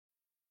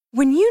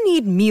When you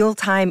need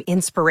mealtime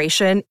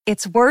inspiration,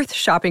 it's worth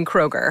shopping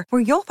Kroger,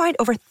 where you'll find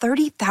over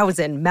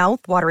 30,000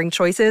 mouth-watering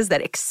choices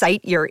that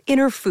excite your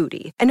inner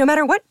foodie. And no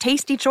matter what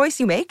tasty choice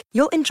you make,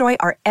 you'll enjoy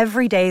our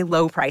everyday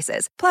low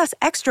prices, plus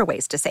extra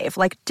ways to save,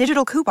 like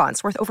digital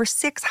coupons worth over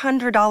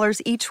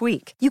 $600 each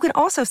week. You can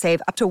also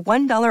save up to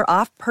 $1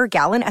 off per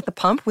gallon at the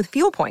pump with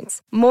fuel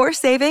points. More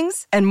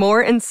savings and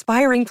more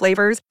inspiring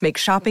flavors make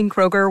shopping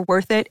Kroger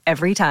worth it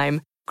every time.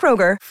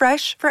 Kroger,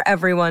 fresh for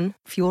everyone.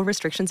 Fuel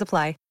restrictions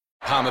apply.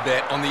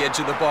 Palmerbet on the edge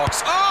of the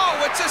box.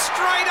 Oh, it's a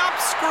straight-up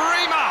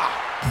screamer!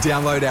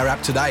 Download our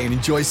app today and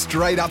enjoy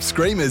straight-up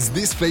screamers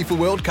this FIFA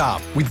World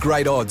Cup with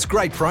great odds,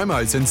 great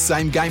promos and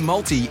same-game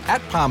multi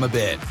at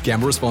Palmerbet.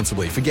 Gamble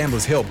responsibly. For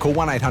Gamblers' Help, call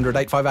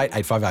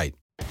 1-800-858-858.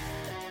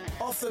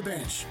 Off the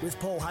bench with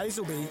Paul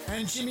Hazelby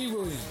and Jimmy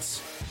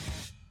Williams.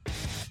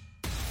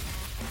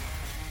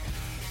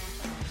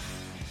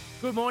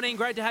 Good morning,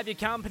 great to have your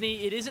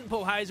company. It isn't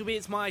Paul Hazelby,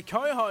 it's my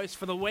co-host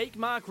for the week,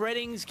 Mark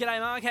Reddings. G'day,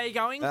 Mark, how you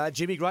going?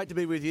 Jimmy, great to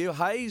be with you.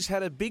 Hayes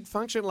had a big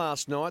function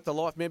last night, the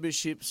life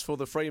memberships for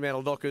the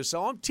Fremantle Dockers.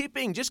 So I'm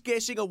tipping, just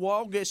guessing, a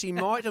wild guess, he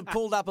might have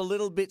pulled up a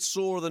little bit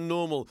sorer than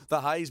normal,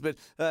 the Hayes, but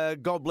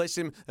God bless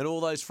him and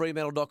all those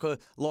Fremantle Docker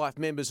life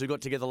members who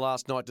got together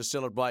last night to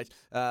celebrate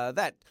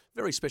that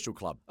very special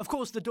club. Of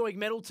course, the Doig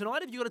medal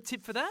tonight. Have you got a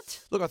tip for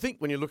that? Look, I think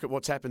when you look at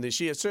what's happened this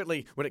year,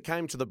 certainly when it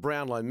came to the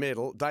Brownlow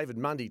medal, David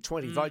Mundy,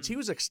 20 votes. He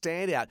was a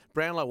standout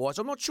Brownlow-wise.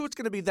 I'm not sure it's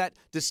going to be that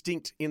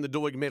distinct in the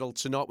Doig medal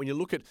tonight. When you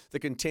look at the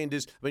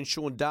contenders, I mean,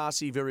 Sean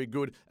Darcy, very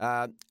good.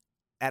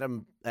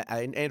 Adam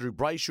and Andrew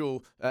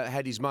Brayshaw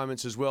had his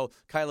moments as well.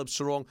 Caleb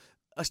Sarong.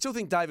 I still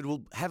think David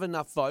will have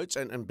enough votes,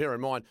 and bear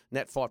in mind,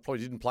 Nat Fyfe probably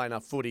didn't play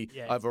enough footy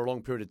over a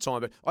long period of time,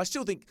 but I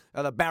still think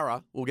the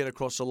Barra will get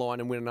across the line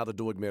and win another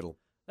Doig medal.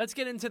 Let's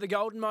get into the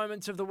golden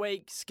moments of the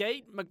week.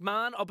 Skeet,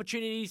 McMahon,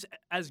 opportunities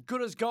as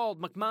good as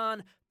gold.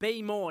 McMahon,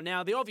 be more.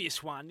 Now, the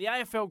obvious one, the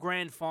AFL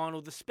Grand Final,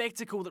 the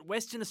spectacle that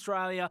Western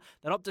Australia,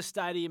 that Optus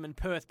Stadium and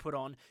Perth put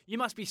on. You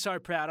must be so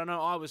proud. I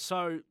know I was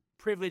so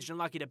privileged and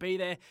lucky to be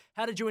there.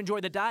 How did you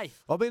enjoy the day?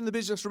 I've been in the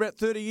business for about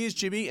 30 years,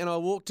 Jimmy, and I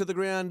walked to the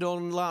ground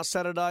on last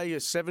Saturday,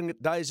 7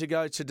 days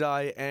ago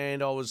today,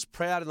 and I was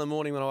proud in the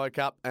morning when I woke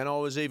up, and I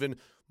was even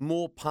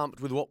more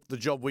pumped with what the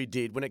job we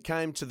did. When it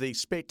came to the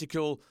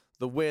spectacle,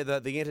 the weather,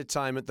 the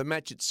entertainment, the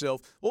match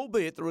itself,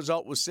 albeit the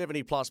result was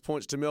 70-plus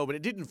points to Melbourne.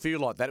 It didn't feel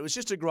like that. It was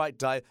just a great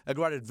day, a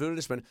great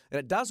advertisement, and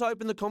it does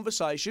open the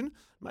conversation,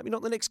 maybe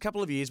not the next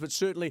couple of years, but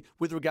certainly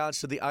with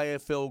regards to the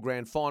AFL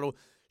Grand Final.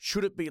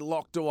 Should it be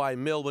locked away,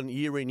 Melbourne,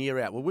 year in, year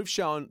out? Well, we've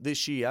shown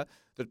this year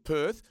that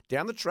Perth,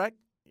 down the track,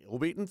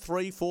 albeit in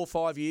 3, 4,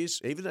 5 years,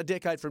 even a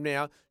decade from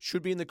now,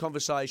 should be in the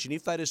conversation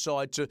if they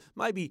decide to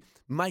maybe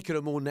make it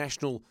a more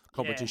national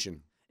competition. Yeah.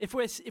 If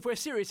we're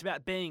serious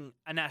about being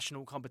a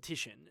national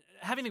competition,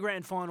 having the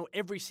grand final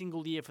every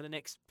single year for the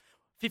next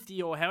 50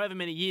 or however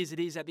many years it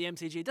is at the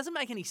MCG, it doesn't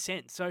make any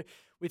sense. So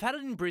we've had it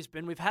in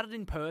Brisbane, we've had it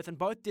in Perth, and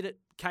both did it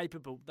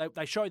capable.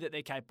 They showed that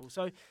they're capable.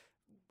 So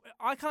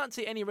I can't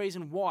see any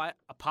reason why,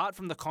 apart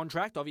from the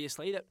contract,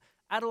 obviously, that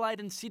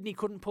Adelaide and Sydney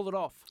couldn't pull it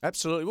off.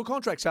 Absolutely. Well,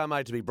 contracts are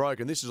made to be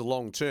broken. This is a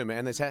long term,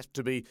 and there has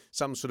to be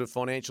some sort of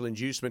financial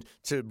inducement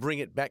to bring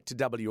it back to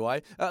WA.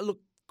 Look,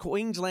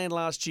 Queensland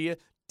last year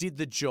did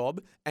the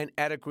job and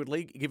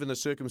adequately, given the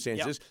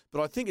circumstances. Yep.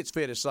 But I think it's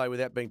fair to say,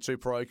 without being too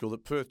parochial,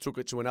 that Perth took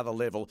it to another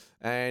level.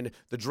 And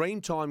the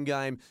Dreamtime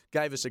game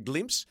gave us a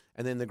glimpse,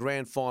 and then the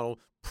grand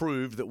final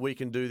proved that we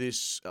can do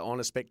this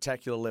on a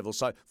spectacular level.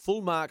 So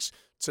full marks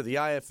to the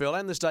AFL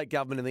and the state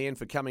government in the end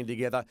for coming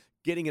together,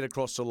 getting it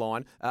across the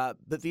line.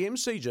 But the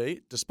MCG,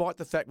 despite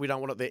the fact we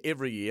don't want it there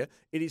every year,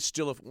 it is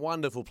still a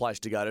wonderful place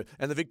to go to.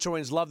 And the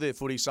Victorians love their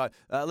footy. So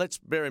let's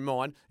bear in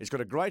mind, it's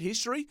got a great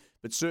history,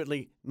 but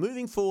certainly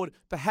moving forward,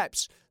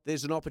 perhaps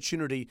there's an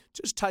opportunity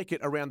to just take it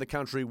around the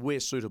country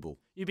where suitable.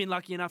 You've been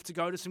lucky enough to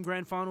go to some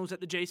grand finals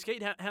at the G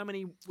Skeet. How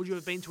many would you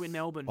have been to in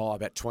Melbourne? Oh,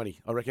 about 20,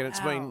 I reckon.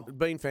 Wow. It's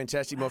been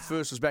fantastic. Wow. My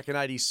first was back in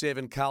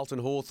 87, Carlton,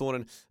 Hawthorn,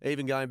 and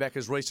even going back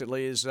as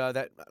recently as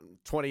that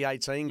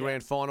 2018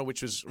 grand final,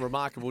 which was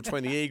remarkable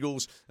between the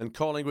Eagles and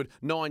Collingwood.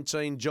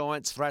 19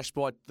 Giants thrashed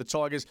by the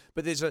Tigers.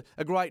 But there's a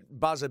great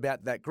buzz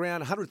about that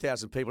ground,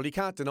 100,000 people. You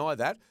can't deny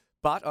that.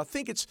 But I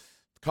think it's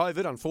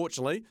COVID,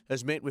 unfortunately,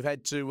 has meant we've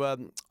had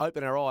to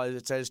open our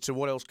eyes as to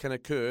what else can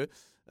occur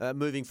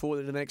moving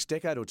forward in the next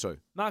decade or two.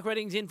 Mark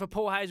Reddings in for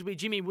Paul Hazelby,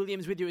 Jimmy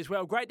Williams with you as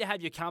well. Great to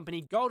have your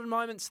company. Golden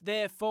moments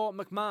there for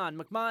McMahon.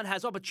 McMahon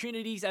has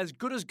opportunities as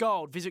good as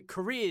gold. Visit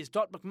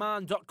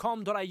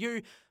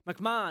careers.mcmahon.com.au.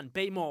 McMahon,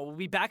 be more. We'll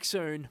be back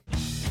soon.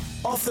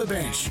 Off the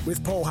bench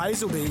with Paul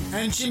Hazelby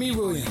and Jimmy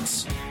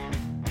Williams.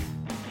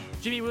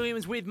 Jimmy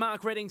Williams with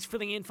Mark Reddings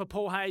filling in for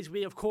Paul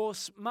Hazelby, of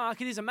course.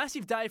 Mark, it is a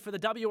massive day for the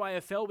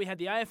WAFL. We had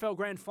the AFL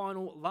Grand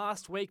Final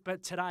last week,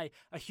 but today,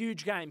 a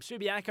huge game.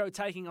 Subiaco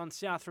taking on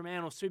South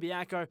Fremantle.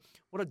 Subiaco,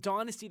 what a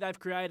dynasty they've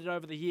created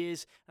over the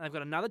years, and they've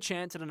got another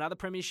chance at another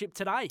premiership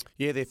today.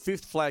 Yeah, their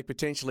fifth flag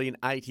potentially in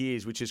 8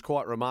 years, which is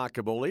quite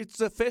remarkable.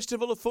 It's a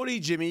festival of footy,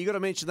 Jimmy. You've got to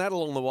mention that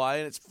along the way,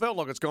 and it's felt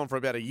like it's gone for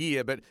about a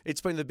year, but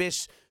it's been the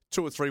best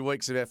 2 or 3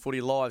 weeks of our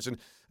footy lives. And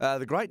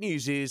the great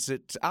news is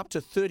that up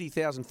to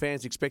 30,000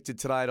 fans expected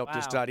today at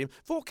Optus Stadium.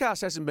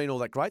 Forecast hasn't been all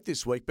that great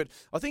this week, but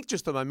I think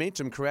just the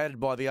momentum created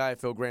by the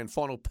AFL Grand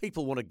Final,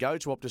 people want to go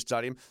to Optus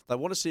Stadium. They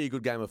want to see a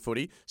good game of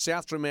footy.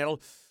 South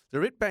Fremantle, they're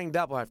a bit banged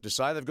up, I have to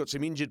say. They've got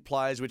some injured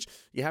players, which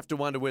you have to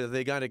wonder whether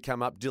they're going to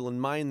come up. Dylan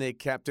Main, their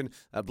captain.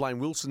 Blaine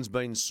Wilson's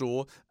been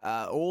sore.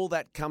 All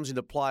that comes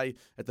into play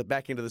at the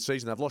back end of the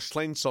season. They've lost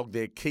Schlensog,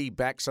 their key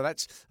back, so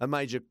that's a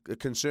major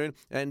concern.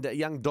 And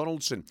young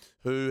Donaldson,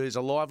 who is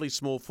a lively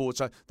small forward.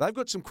 So they've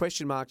got some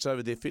question marks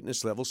over their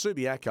fitness level.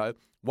 Subiaco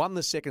won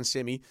the second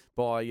semi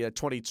by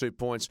 22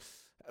 points.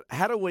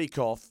 Had a week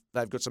off.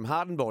 They've got some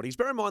hardened bodies.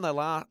 Bear in mind they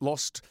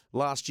lost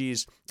last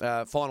year's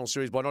final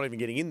series by not even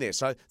getting in there.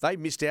 So they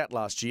missed out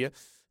last year.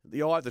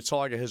 The eye of the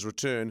tiger has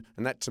returned,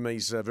 and that to me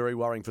is very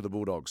worrying for the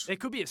Bulldogs. There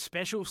could be a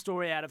special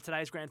story out of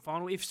today's grand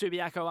final if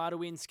Subiaco are to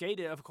win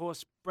Skeeter. Of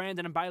course,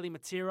 Brandon and Bailey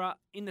Matera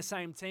in the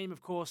same team.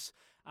 Of course,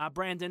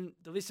 Brandon,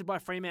 delisted by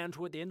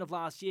Fremantle at the end of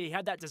last year, he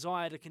had that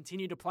desire to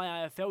continue to play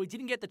AFL. He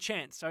didn't get the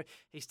chance, so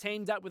he's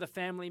teamed up with a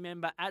family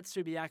member at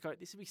Subiaco.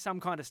 This would be some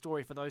kind of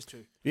story for those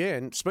two. Yeah,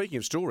 and speaking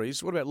of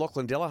stories, what about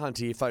Lachlan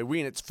Delahunty if they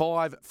win? It's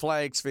 5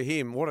 flags for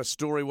him. What a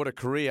story, what a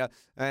career.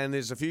 And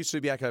there's a few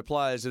Subiaco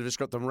players that have just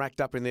got them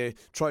racked up in their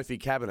trophy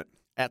cabinet.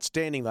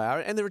 Outstanding they are.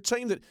 And they're a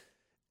team that,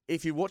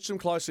 if you watch them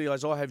closely,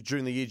 as I have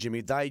during the year,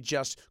 Jimmy, they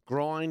just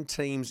grind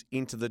teams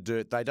into the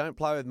dirt. They don't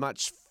play with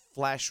much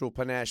flash or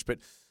panache, but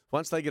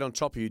once they get on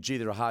top of you, gee,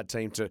 they're a hard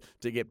team to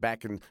get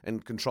back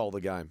and control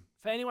the game.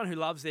 For anyone who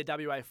loves their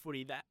WA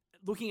footy, that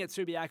looking at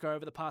Subiaco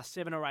over the past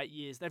 7 or 8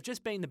 years, they've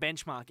just been the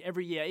benchmark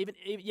every year. Even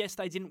yes,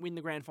 they didn't win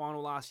the grand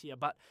final last year,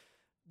 but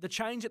the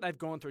change that they've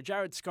gone through,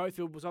 Jared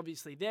Schofield was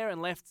obviously there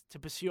and left to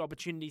pursue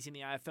opportunities in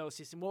the AFL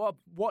system. Well,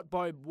 what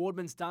Bo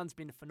Wardman's done has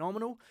been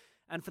phenomenal.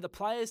 And for the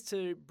players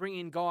to bring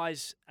in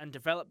guys and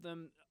develop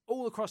them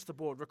all across the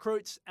board,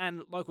 recruits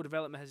and local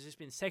development has just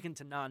been second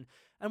to none.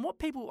 And what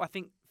people, I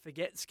think,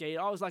 forget, Ski,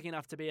 I was lucky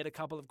enough to be at a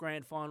couple of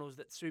grand finals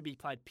that Subi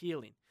played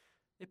Peel in.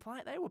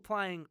 They were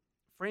playing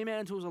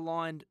Fremantle's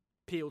aligned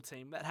Peel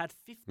team that had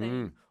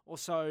 15 or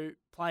so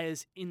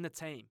players in the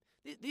team.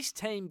 This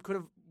team could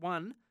have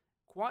won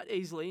quite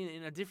easily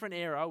in a different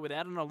era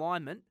without an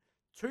alignment,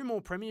 2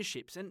 more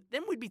premierships. And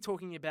then we'd be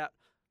talking about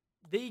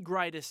the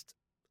greatest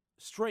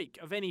streak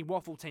of any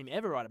waffle team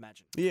ever, I'd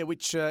imagine. Yeah,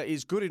 which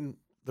is good in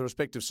the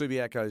respect of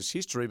Subiaco's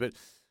history, but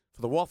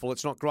for the waffle,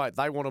 it's not great.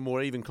 They want a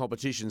more even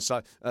competition.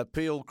 So,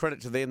 Peel,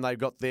 credit to them, they've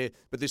got there.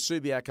 But this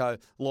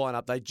Subiaco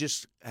lineup, they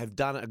just have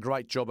done a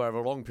great job over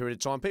a long period of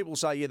time. People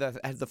say, yeah, they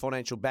have the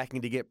financial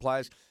backing to get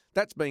players.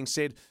 That's being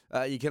said,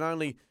 you can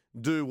only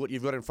do what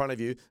you've got in front of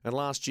you. And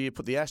last year,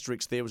 put the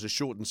asterisk there, was a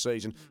shortened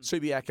season.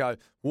 Subiaco,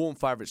 warm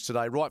favourites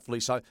today,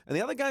 rightfully so. And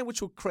the other game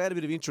which will create a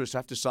bit of interest, I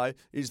have to say,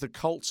 is the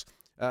Colts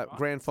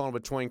grand final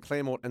between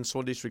Claremont and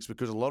Swan Districts,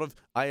 because a lot of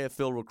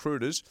AFL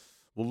recruiters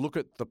will look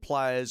at the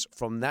players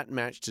from that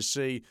match to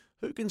see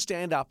who can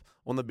stand up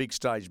on the big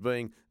stage,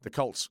 being the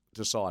Colts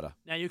decider.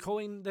 Now, you're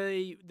calling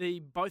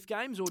the both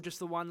games or just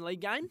the one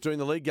league game? Doing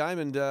the league game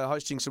and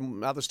hosting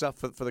some other stuff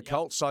for the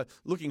Colts. So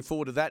looking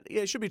forward to that.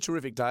 Yeah, it should be a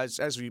terrific day.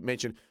 As we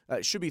mentioned,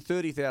 it should be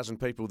 30,000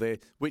 people there,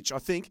 which I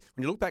think,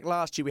 when you look back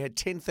last year, we had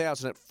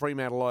 10,000 at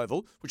Fremantle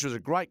Oval, which was a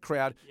great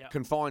crowd,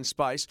 confined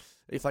space.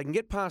 If they can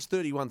get past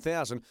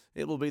 31,000,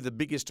 it will be the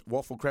biggest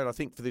waffle crowd, I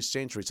think, for this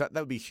century. So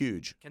that would be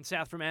huge. Can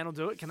South Fremantle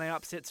do it? Can they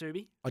upset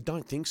Subi? I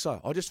don't think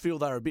so. I just feel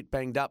they're a bit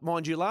banged up.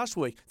 Mind you, last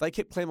week, they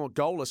kept Claremont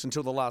goalless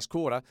until the last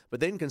quarter, but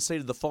then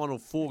conceded the final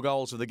 4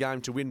 goals of the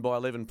game to win by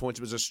 11 points.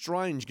 It was a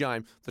strange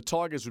game. The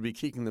Tigers would be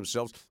kicking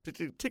themselves,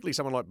 particularly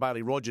someone like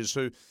Bailey Rogers,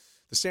 who,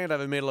 the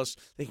Sandover medalist,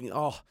 thinking,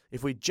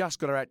 if we just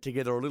got our act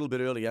together a little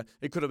bit earlier,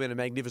 it could have been a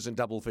magnificent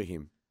double for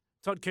him.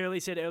 Todd Curley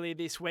said earlier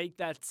this week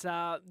that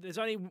there's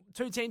only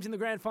 2 teams in the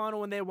grand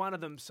final and they're one of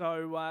them.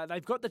 So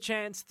they've got the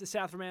chance, the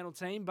South Fremantle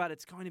team, but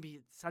it's going to be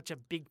such a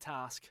big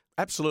task.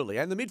 Absolutely.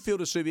 And the midfield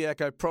of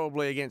Subiaco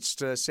probably against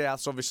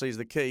Souths obviously is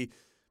the key.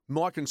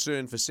 My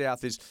concern for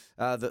South is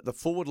that the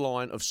forward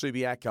line of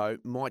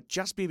Subiaco might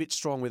just be a bit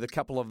strong with a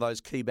couple of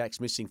those key backs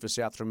missing for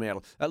South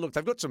Fremantle. Look,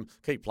 they've got some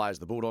key players,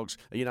 the Bulldogs.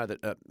 You know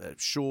that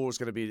Shaw's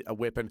going to be a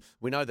weapon.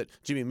 We know that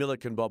Jimmy Miller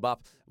can bob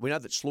up. We know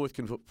that Sleuth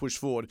can push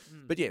forward.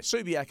 But yeah,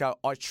 Subiaco,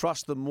 I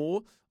trust them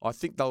more. I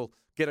think they'll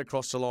get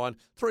across the line.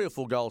 3 or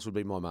 4 goals would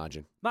be my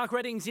margin. Mark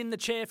Redding's in the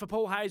chair for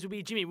Paul Hayes. Will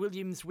be Jimmy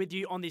Williams with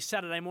you on this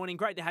Saturday morning.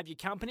 Great to have your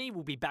company.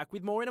 We'll be back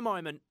with more in a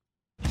moment.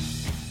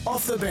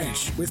 Off the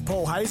Bench with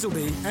Paul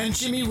Hazelby and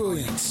Jimmy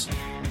Williams.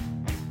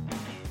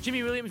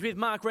 Jimmy Williams with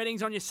Mark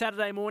Reddings on your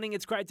Saturday morning.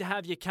 It's great to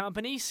have your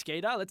company.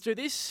 Skeeter, let's do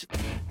this.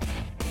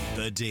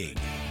 The Dig.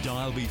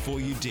 Dial before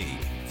you dig.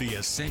 The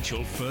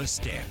essential first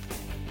step.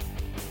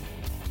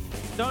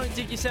 Don't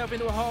dig yourself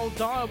into a hole.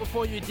 Dial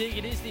before you dig.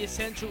 It is the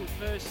essential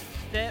first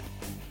step.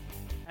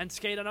 And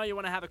Skeet, I know you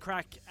want to have a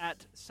crack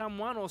at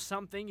someone or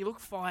something. You look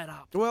fired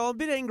up. Well, I'm a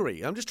bit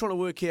angry. I'm just trying to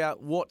work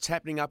out what's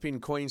happening up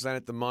in Queensland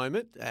at the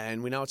moment,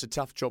 and we know it's a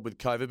tough job with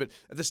COVID, but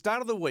at the start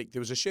of the week,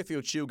 there was a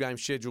Sheffield Shield game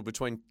scheduled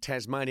between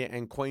Tasmania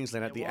and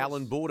Queensland at the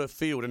Allen Border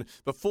Field, and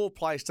before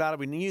play started,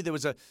 we knew there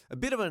was a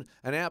bit of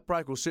an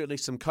outbreak or certainly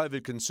some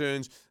COVID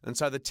concerns, and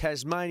so the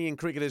Tasmanian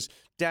cricketers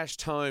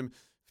dashed home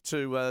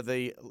to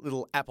the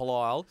little Apple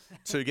Isle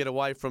to get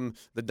away from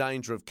the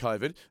danger of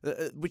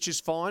COVID, which is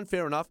fine,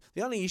 fair enough.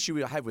 The only issue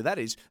we have with that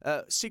is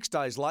 6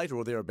 days later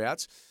or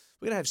thereabouts,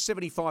 we're going to have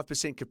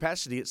 75%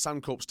 capacity at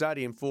Suncorp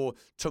Stadium for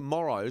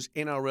tomorrow's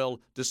NRL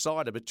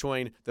decider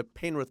between the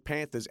Penrith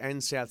Panthers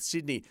and South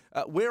Sydney.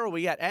 Where are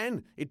we at?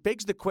 And it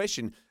begs the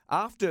question,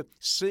 after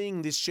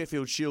seeing this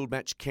Sheffield Shield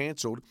match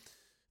cancelled,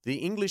 the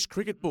English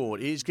Cricket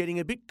Board is getting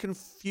a bit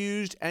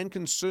confused and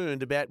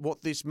concerned about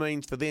what this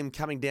means for them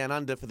coming down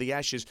under for the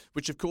Ashes,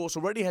 which of course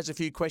already has a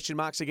few question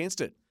marks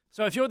against it.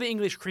 So if you're the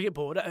English Cricket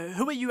Board,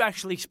 who are you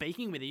actually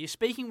speaking with? Are you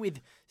speaking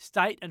with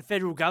state and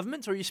federal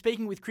governments, or are you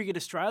speaking with Cricket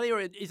Australia, or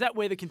is that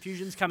where the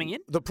confusion's coming in?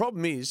 The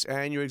problem is,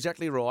 and you're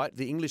exactly right,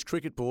 the English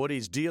Cricket Board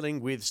is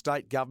dealing with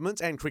state governments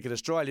and Cricket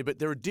Australia, but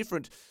there are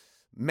different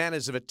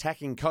manners of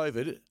attacking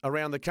COVID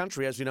around the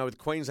country. As we know, with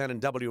Queensland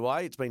and WA,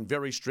 it's been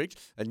very strict.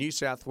 And New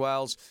South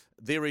Wales,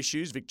 their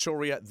issues.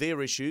 Victoria,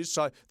 their issues.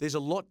 So there's a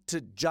lot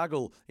to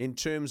juggle in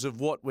terms of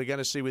what we're going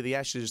to see with the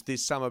Ashes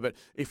this summer. But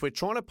if we're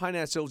trying to paint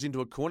ourselves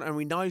into a corner, and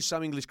we know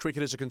some English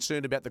cricketers are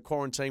concerned about the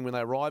quarantine when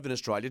they arrive in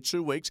Australia,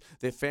 2 weeks,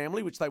 their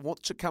family, which they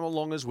want to come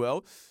along as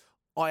well,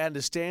 I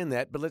understand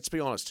that. But let's be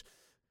honest.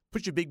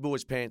 Put your big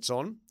boys' pants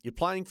on. You're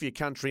playing for your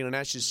country in an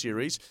Ashes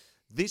series.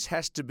 This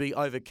has to be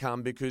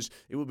overcome because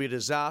it will be a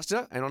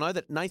disaster. And I know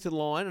that Nathan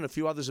Lyon and a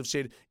few others have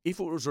said if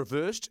it was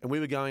reversed and we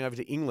were going over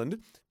to England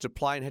to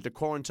play and had to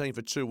quarantine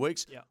for 2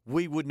 weeks,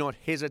 we would not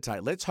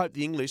hesitate. Let's hope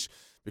the English,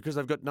 because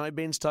they've got no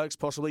Ben Stokes,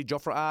 possibly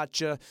Jofra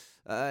Archer,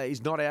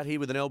 is not out here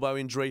with an elbow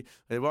injury.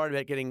 They're worried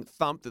about getting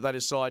thumped, that they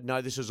decide,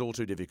 no, this is all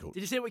too difficult.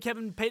 Did you see what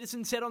Kevin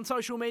Peterson said on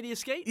social media,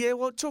 Skeet? Yeah,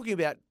 well, talking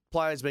about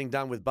players being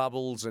done with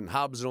bubbles and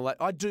hubs and all that,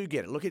 I do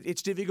get it. Look,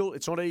 it's difficult,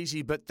 it's not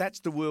easy, but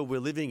that's the world we're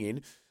living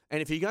in.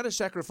 And if you're going to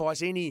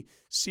sacrifice any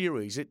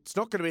series, it's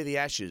not going to be the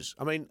Ashes.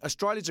 I mean,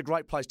 Australia's a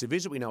great place to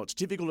visit. We know it's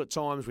difficult at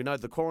times. We know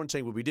the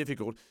quarantine will be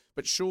difficult.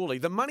 But surely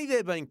the money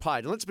they're being paid,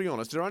 and let's be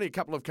honest, there are only a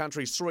couple of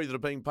countries, 3, that are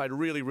being paid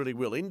really, really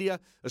well.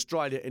 India,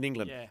 Australia and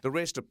England. Yeah. The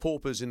rest are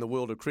paupers in the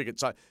world of cricket.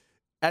 So,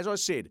 as I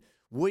said,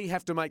 we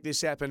have to make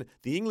this happen.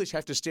 The English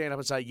have to stand up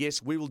and say,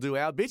 yes, we will do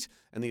our bit.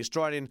 And the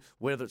Australian,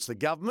 whether it's the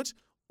government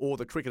or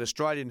the Cricket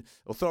Australian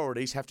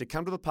authorities, have to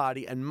come to the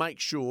party and make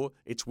sure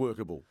it's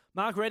workable.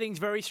 Mark Redding's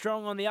very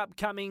strong on the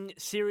upcoming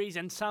series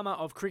and summer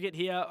of cricket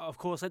here. Of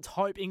course, let's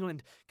hope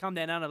England come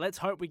down under. Let's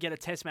hope we get a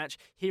test match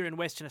here in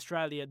Western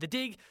Australia. The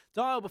Dig,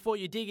 dial before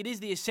you dig. It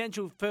is the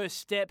essential first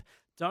step.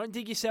 Don't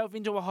dig yourself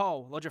into a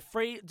hole. Lodge a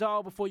free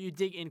dial before you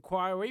dig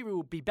inquiry. We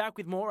will be back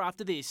with more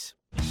after this.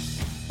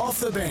 Off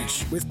the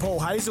Bench with Paul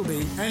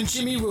Hazelby and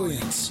Jimmy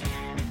Williams.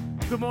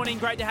 Good morning,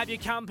 great to have your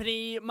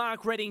company.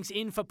 Mark Redding's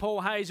in for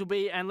Paul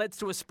Hazelby, and let's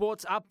do a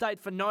sports update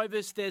for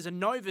Novus. There's a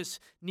Novus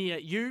near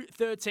you,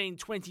 13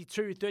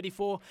 22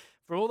 34.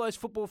 For all those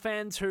football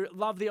fans who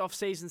love the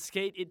off-season,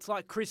 Skeet, it's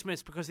like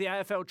Christmas because the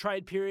AFL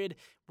trade period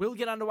will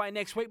get underway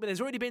next week, but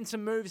there's already been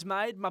some moves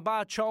made.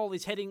 Mabar Chol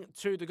is heading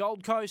to the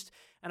Gold Coast,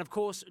 and of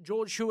course,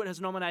 George Hewitt has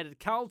nominated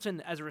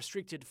Carlton as a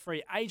restricted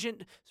free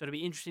agent, so it'll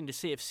be interesting to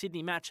see if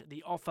Sydney match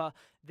the offer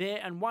there.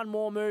 And one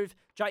more move,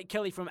 Jake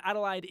Kelly from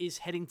Adelaide is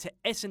heading to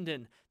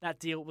Essendon. That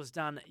deal was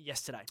done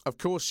yesterday. Of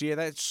course, yeah,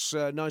 that's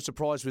no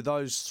surprise with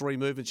those 3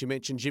 movements you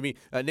mentioned, Jimmy.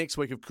 Next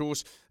week, of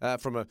course,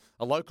 from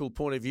a local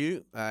point of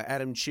view,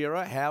 Adam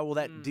Shearer, how will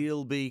that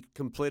deal be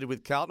completed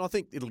with Carlton? I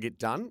think it'll get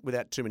done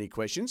without too many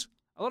questions.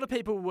 A lot of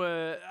people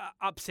were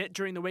upset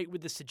during the week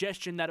with the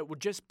suggestion that it would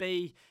just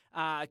be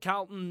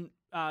Carlton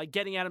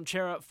getting Adam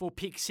Shearer for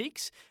pick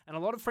 6. And a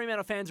lot of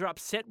Fremantle fans are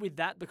upset with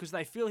that because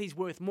they feel he's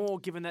worth more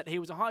given that he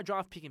was a high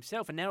draft pick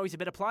himself and now he's a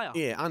better player.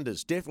 Yeah,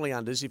 unders. Definitely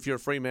unders if you're a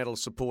Fremantle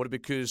supporter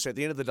because at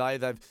the end of the day,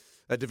 they've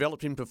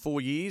developed him for 4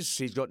 years.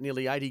 He's got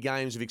nearly 80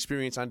 games of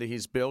experience under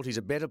his belt. He's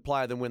a better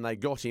player than when they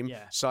got him.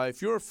 Yeah. So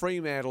if you're a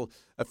Fremantle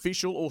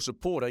official or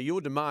supporter,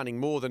 you're demanding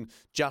more than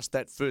just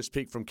that first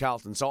pick from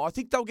Carlton. So I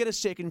think they'll get a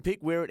second pick.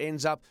 Where it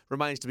ends up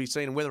remains to be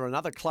seen, and whether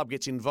another club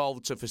gets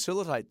involved to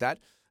facilitate that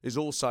is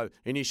also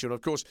an issue. And,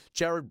 of course,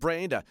 Jared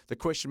Brander, the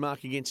question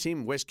mark against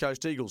him, West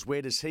Coast Eagles,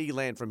 where does he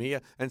land from here?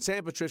 And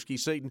Sam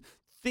Petrevski-Seton,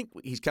 think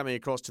he's coming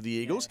across to the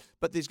Eagles,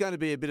 but there's going to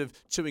be a bit of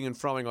toing and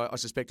froing, I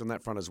suspect, on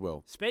that front as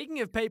well.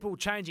 Speaking of people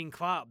changing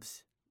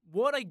clubs,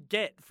 what a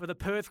get for the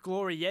Perth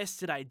Glory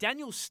yesterday.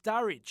 Daniel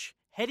Sturridge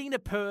heading to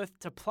Perth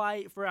to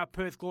play for our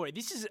Perth Glory.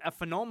 This is a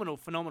phenomenal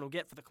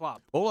get for the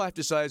club. All I have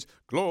to say is,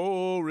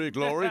 glory,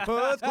 glory,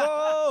 Perth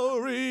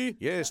Glory.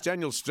 Yes,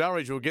 Daniel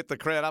Sturridge will get the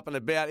crowd up and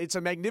about. It's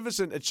a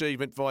magnificent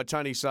achievement by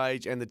Tony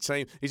Sage and the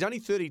team. He's only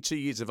 32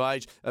 years of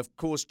age. Of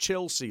course,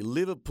 Chelsea,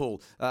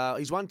 Liverpool.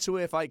 He's won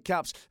 2 FA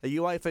Cups, a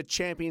UEFA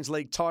Champions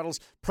League titles,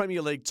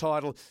 Premier League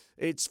title.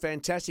 It's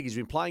fantastic. He's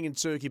been playing in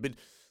Turkey, but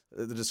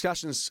the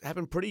discussions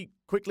happen pretty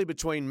quickly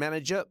between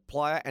manager,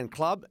 player and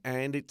club,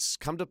 and it's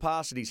come to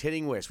pass that he's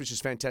heading west, which is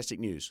fantastic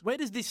news. Where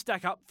does this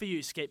stack up for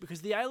you, Skeet?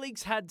 Because the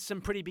A-League's had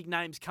some pretty big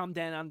names come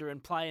down under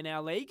and play in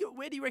our league.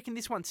 Where do you reckon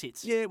this one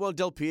sits? Yeah, well,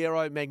 Del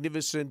Piero,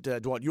 magnificent.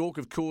 Dwight York,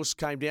 of course,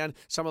 came down.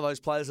 Some of those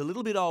players a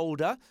little bit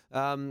older,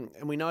 and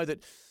we know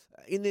that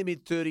in their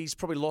mid-30s,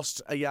 probably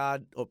lost a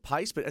yard of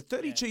pace. But at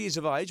 32 years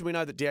of age, we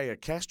know that Diego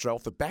Castro,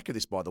 off the back of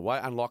this, by the way,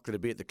 unlikely to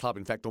be at the club.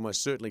 In fact,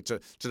 almost certainly to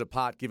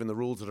depart, given the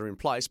rules that are in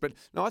place. But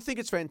no, I think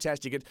it's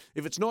fantastic.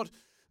 If it's not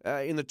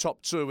in the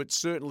top two, it's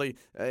certainly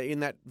in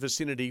that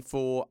vicinity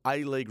for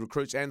A-League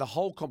recruits. And the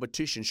whole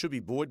competition should be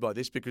buoyed by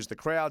this, because the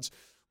crowds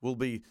will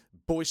be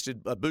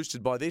boosted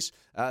by this.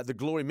 The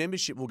Glory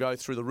membership will go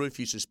through the roof,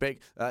 you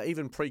suspect.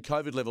 Even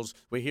pre-COVID levels,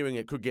 we're hearing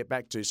it could get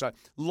back to. So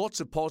lots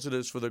of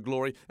positives for the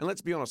Glory. And let's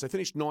be honest, they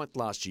finished 9th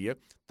last year.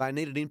 They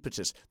needed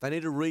impetus. They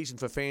need a reason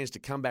for fans to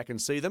come back and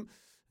see them.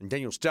 And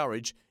Daniel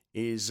Sturridge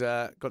is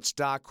got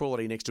star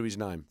quality next to his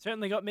name.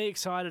 Certainly got me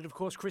excited. Of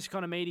course, Chris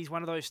Economides,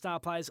 one of those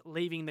star players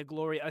leaving the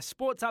Glory. A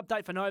sports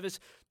update for Novus.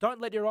 Don't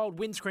let your old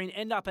windscreen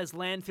end up as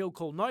landfill.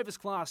 Call Novus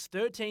Class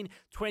 13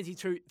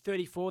 22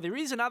 34. There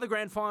is another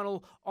grand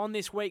final on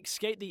this week,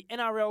 Skeet, the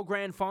NRL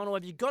grand final.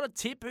 Have you got a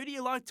tip? Who do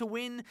you like to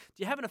win? Do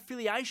you have an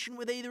affiliation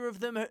with either of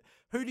them?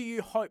 Who do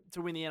you hope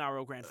to win the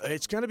NRL grand final?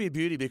 It's going to be a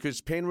beauty, because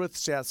Penrith,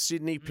 South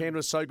Sydney,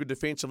 Penrith so good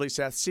defensively.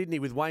 South Sydney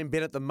with Wayne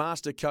Bennett, the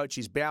master coach,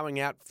 is bowing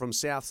out from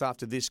Souths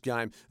after this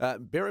game.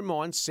 Bear in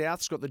mind,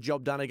 Souths got the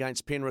job done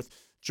against Penrith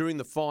during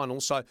the final,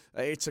 so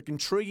it's an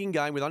intriguing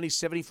game with only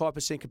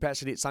 75%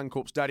 capacity at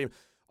Suncorp Stadium.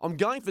 I'm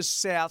going for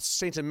Souths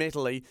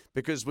sentimentally,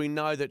 because we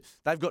know that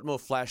they've got more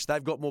flash,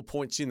 they've got more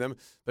points in them,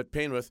 but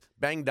Penrith,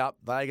 banged up,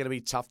 they're going to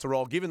be tough to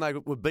roll, given they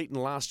were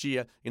beaten last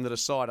year in the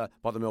decider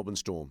by the Melbourne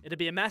Storm. It'd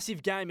be a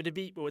massive game.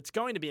 It's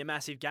going to be a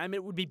massive game.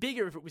 It would be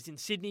bigger if it was in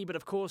Sydney, but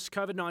of course,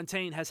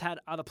 COVID-19 has had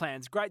other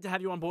plans. Great to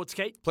have you on board,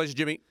 Skeet. Pleasure,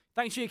 Jimmy.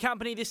 Thanks for your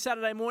company this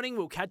Saturday morning.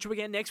 We'll catch you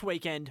again next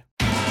weekend.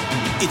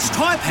 It's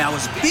Tyre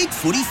Power's Big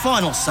Footy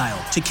Final Sale.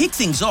 To kick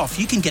things off,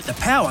 you can get the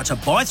power to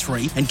buy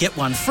 3 and get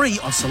 1 free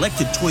on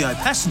selected Toyo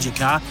passenger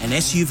car and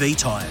SUV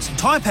tyres.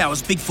 Tyre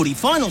Power's Big Footy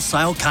Final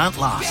Sale can't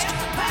last.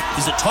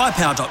 Visit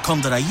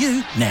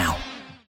tyrepower.com.au now.